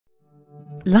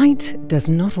Light does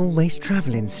not always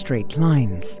travel in straight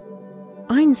lines.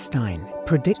 Einstein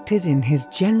predicted in his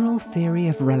general theory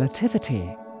of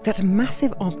relativity that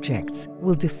massive objects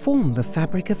will deform the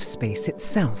fabric of space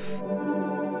itself.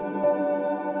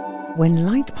 When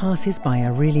light passes by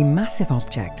a really massive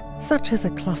object, such as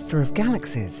a cluster of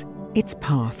galaxies, its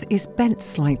path is bent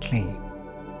slightly.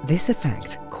 This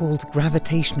effect, called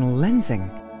gravitational lensing,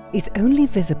 is only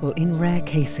visible in rare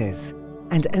cases,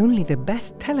 and only the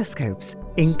best telescopes,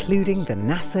 including the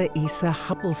NASA ESA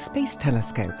Hubble Space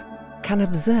Telescope, can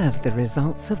observe the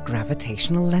results of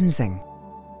gravitational lensing.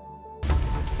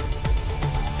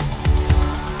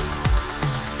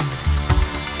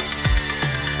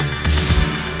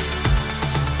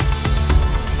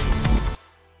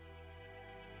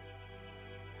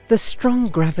 The strong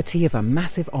gravity of a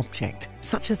massive object,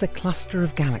 such as a cluster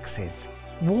of galaxies,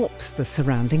 warps the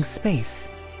surrounding space,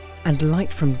 and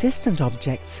light from distant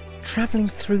objects travelling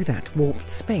through that warped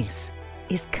space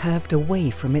is curved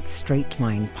away from its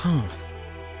straight-line path.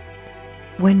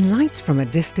 When light from a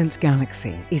distant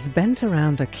galaxy is bent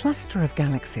around a cluster of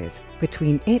galaxies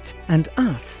between it and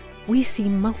us, we see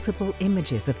multiple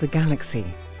images of the galaxy,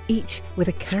 each with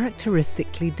a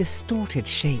characteristically distorted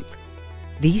shape.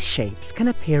 These shapes can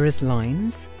appear as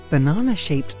lines,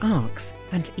 banana-shaped arcs,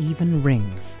 and even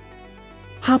rings.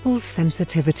 Hubble's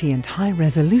sensitivity and high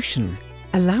resolution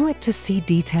allow it to see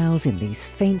details in these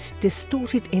faint,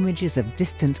 distorted images of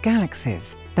distant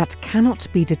galaxies that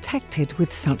cannot be detected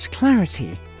with such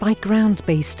clarity by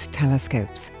ground-based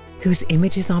telescopes, whose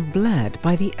images are blurred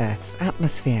by the Earth's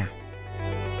atmosphere.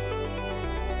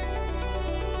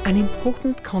 An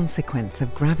important consequence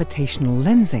of gravitational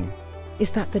lensing is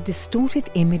that the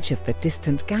distorted image of the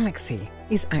distant galaxy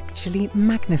is actually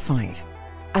magnified,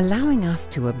 allowing us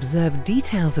to observe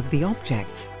details of the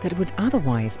objects that would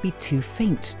otherwise be too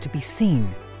faint to be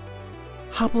seen.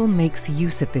 Hubble makes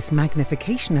use of this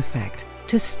magnification effect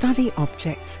to study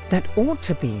objects that ought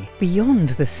to be beyond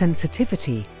the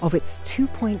sensitivity of its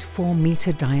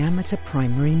 2.4-meter diameter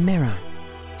primary mirror,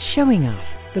 showing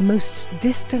us the most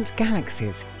distant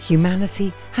galaxies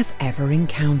humanity has ever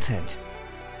encountered.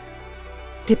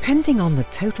 Depending on the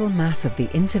total mass of the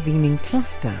intervening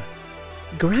cluster,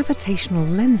 gravitational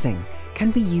lensing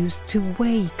can be used to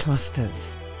weigh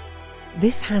clusters.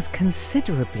 This has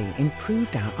considerably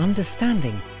improved our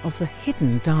understanding of the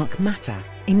hidden dark matter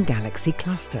in galaxy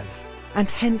clusters,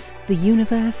 and hence the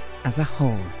universe as a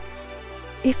whole.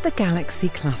 If the galaxy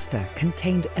cluster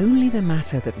contained only the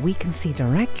matter that we can see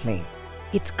directly,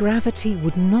 its gravity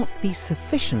would not be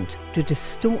sufficient to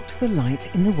distort the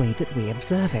light in the way that we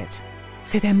observe it.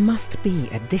 So there must be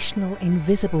additional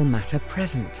invisible matter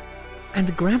present.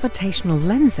 And gravitational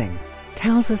lensing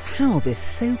tells us how this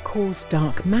so-called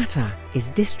dark matter is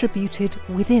distributed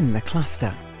within the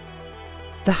cluster.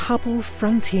 The Hubble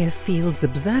Frontier Fields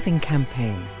Observing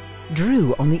Campaign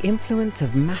drew on the influence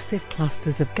of massive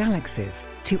clusters of galaxies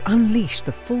to unleash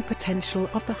the full potential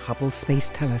of the Hubble Space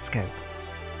Telescope.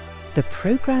 The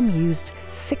program used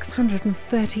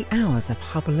 630 hours of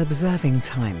Hubble observing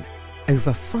time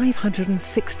over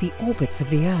 560 orbits of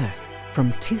the Earth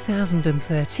from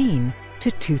 2013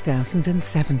 to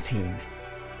 2017.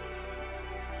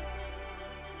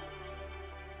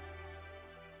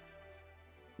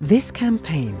 This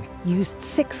campaign used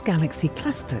 6 galaxy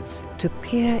clusters to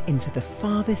peer into the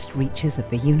farthest reaches of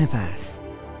the universe.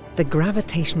 The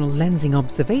gravitational lensing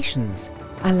observations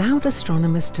allowed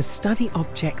astronomers to study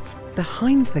objects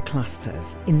behind the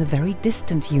clusters in the very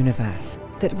distant universe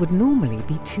that would normally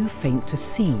be too faint to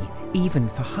see, even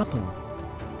for Hubble.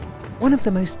 One of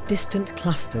the most distant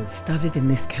clusters studied in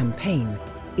this campaign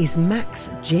is MACS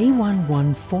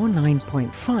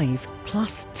J1149.5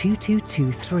 plus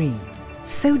 2223,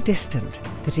 so distant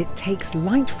that it takes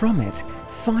light from it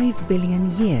 5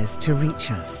 billion years to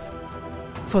reach us.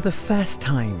 For the first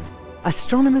time,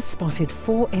 astronomers spotted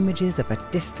 4 images of a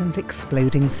distant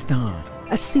exploding star,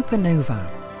 a supernova.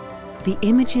 The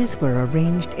images were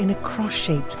arranged in a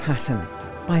cross-shaped pattern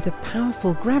by the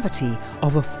powerful gravity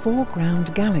of a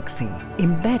foreground galaxy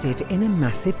embedded in a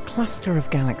massive cluster of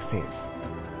galaxies.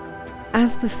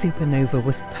 As the supernova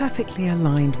was perfectly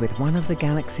aligned with one of the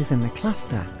galaxies in the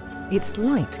cluster, its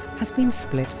light has been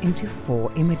split into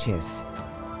 4 images.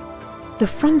 The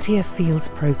Frontier Fields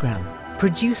program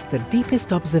produced the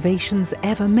deepest observations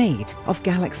ever made of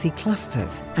galaxy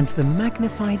clusters and the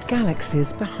magnified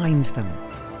galaxies behind them.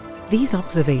 These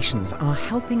observations are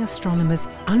helping astronomers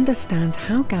understand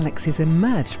how galaxies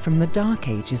emerged from the dark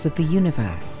ages of the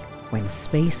universe, when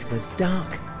space was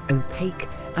dark, opaque,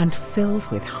 and filled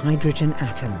with hydrogen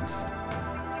atoms.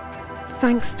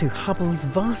 Thanks to Hubble's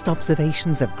vast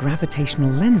observations of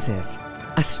gravitational lenses,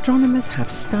 astronomers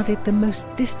have studied the most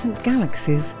distant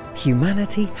galaxies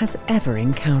humanity has ever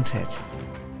encountered.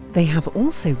 They have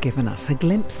also given us a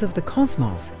glimpse of the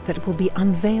cosmos that will be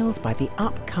unveiled by the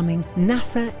upcoming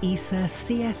NASA ESA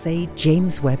CSA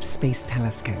James Webb Space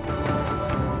Telescope.